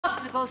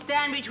obstacles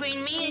stand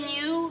between me and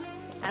you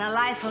and a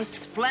life of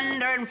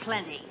splendor and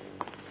plenty.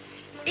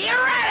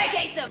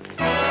 Eradicate them!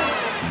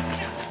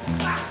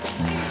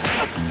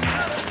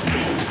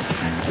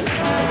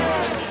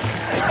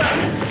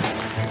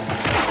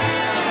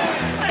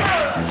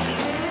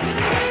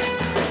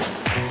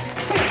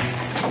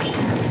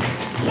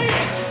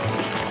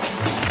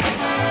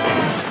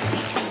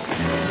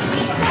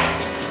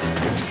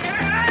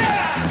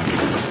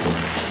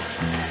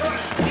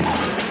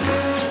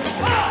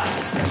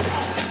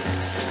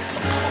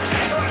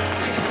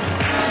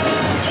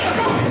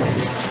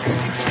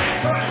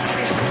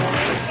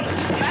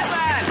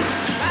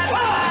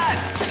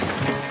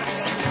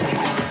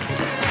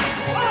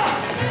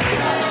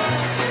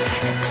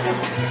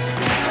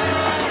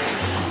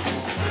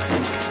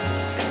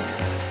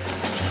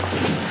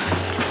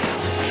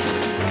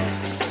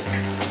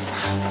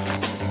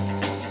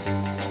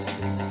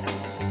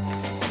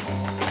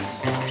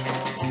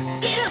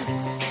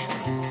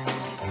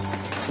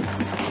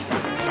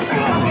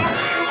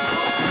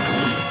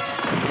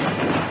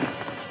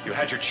 You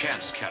had your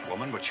chance,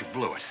 Catwoman, but you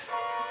blew it.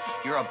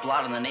 You're a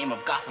blot in the name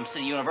of Gotham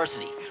City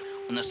University.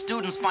 When the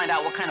students find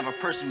out what kind of a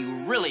person you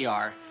really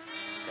are,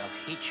 they'll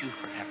hate you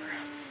forever.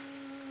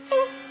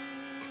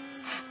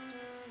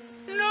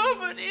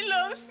 Nobody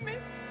loves me.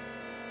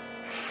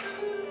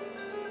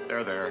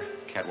 There,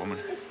 Catwoman.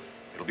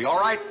 It'll be all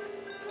right.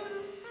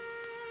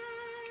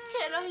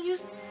 Can I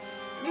use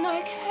my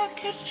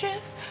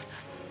handkerchief?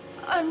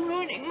 I'm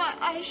ruining my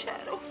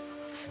eyeshadow.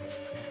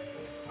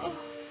 Oh.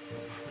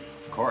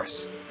 Of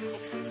course.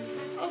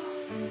 Oh.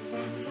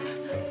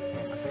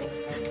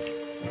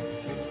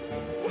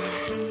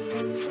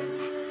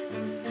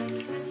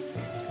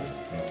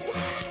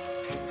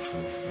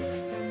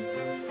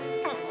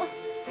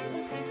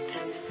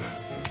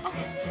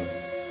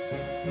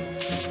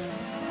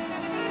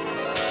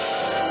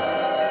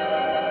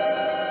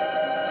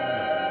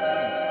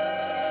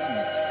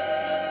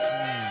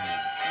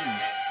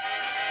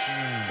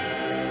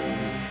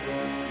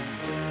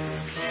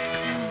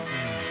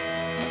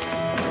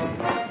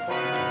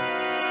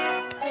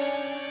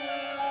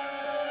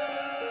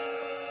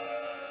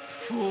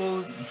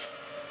 Fools.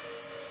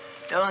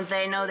 Don't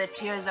they know that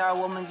tears are a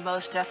woman's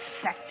most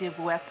effective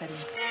weapon?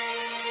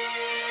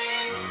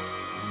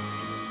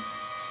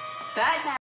 Bye now.